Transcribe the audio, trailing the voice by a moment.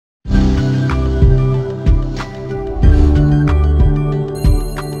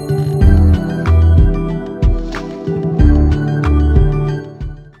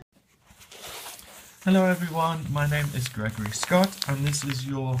Hello everyone, my name is Gregory Scott and this is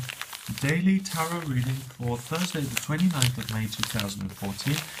your daily tarot reading for Thursday the 29th of May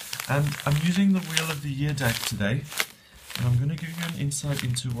 2014, and I'm using the Wheel of the Year deck today, and I'm going to give you an insight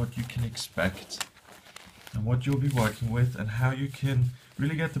into what you can expect and what you'll be working with and how you can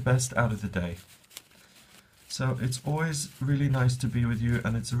really get the best out of the day. So it's always really nice to be with you,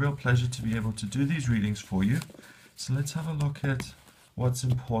 and it's a real pleasure to be able to do these readings for you. So let's have a look at what's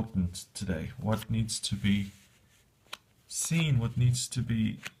important today, what needs to be seen, what needs to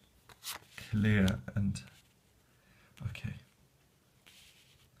be clear, and okay.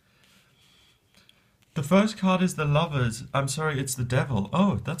 The first card is the Lovers. I'm sorry, it's the Devil.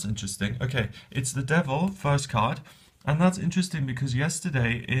 Oh, that's interesting. Okay, it's the Devil, first card, and that's interesting because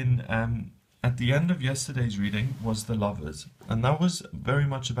yesterday at the end of yesterday's reading was the Lovers, and that was very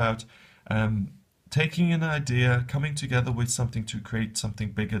much about taking an idea, coming together with something to create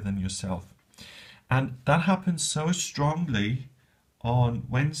something bigger than yourself. And that happens so strongly on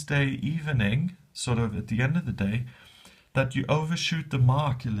Wednesday evening, sort of at the end of the day, that you overshoot the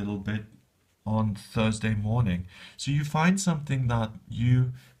mark a little bit on Thursday morning. So you find something that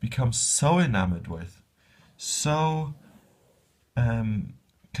you become so enamored with, so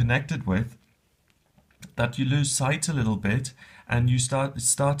connected with, that you lose sight a little bit, and you start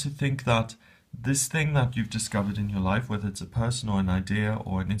to think that this thing that you've discovered in your life, whether it's a person or an idea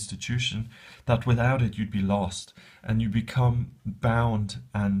or an institution, that without it you'd be lost, and you become bound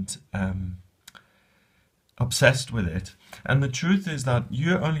and obsessed with it. And the truth is that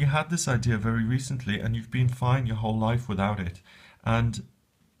you only had this idea very recently, and you've been fine your whole life without it. And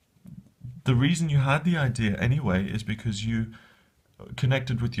the reason you had the idea anyway is because you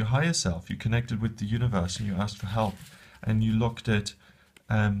connected with your higher self, you connected with the universe, and you asked for help, and you looked at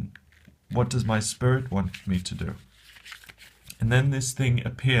what does my spirit want me to do? And then this thing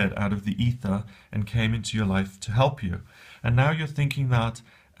appeared out of the ether and came into your life to help you. And now you're thinking that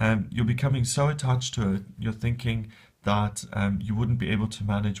you're becoming so attached to it, you're thinking that you wouldn't be able to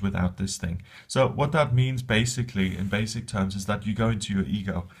manage without this thing. So what that means basically, in basic terms, is that you go into your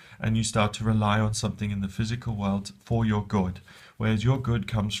ego and you start to rely on something in the physical world for your good, whereas your good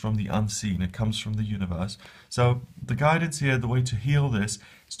comes from the unseen, it comes from the universe. So the guidance here, the way to heal this,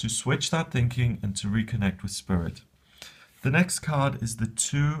 is to switch that thinking and to reconnect with spirit. The next card is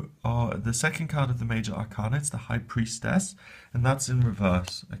the second card of the Major Arcana. It's the High Priestess, and that's in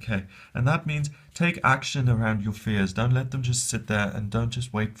reverse. Okay, and that means take action around your fears. Don't let them just sit there, and don't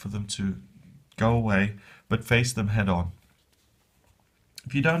just wait for them to go away, but face them head on.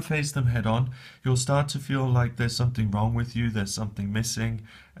 If you don't face them head on, you'll start to feel like there's something wrong with you, there's something missing,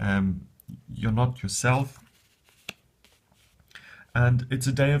 you're not yourself. And it's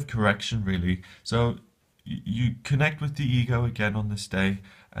a day of correction, really. So you connect with the ego again on this day.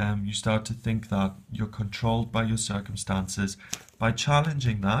 You start to think that you're controlled by your circumstances. By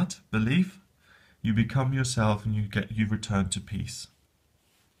challenging that belief, you become yourself, and you return to peace.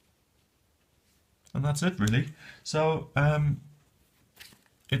 And that's it, really. So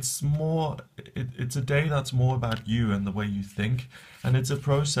it's a day that's more about you and the way you think, and it's a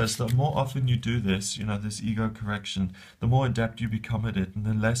process that more often you do this, this ego correction, the more adept you become at it, and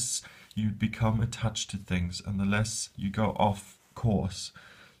the less you become attached to things, and the less you go off course.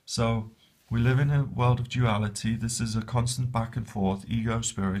 So we live in a world of duality. This is a constant back and forth, ego,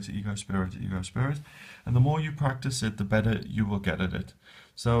 spirit, ego, spirit, ego, spirit, and the more you practice it, the better you will get at it.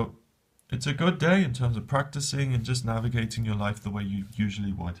 So it's a good day in terms of practicing and just navigating your life the way you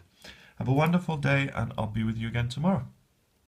usually would. Have a wonderful day, and I'll be with you again tomorrow.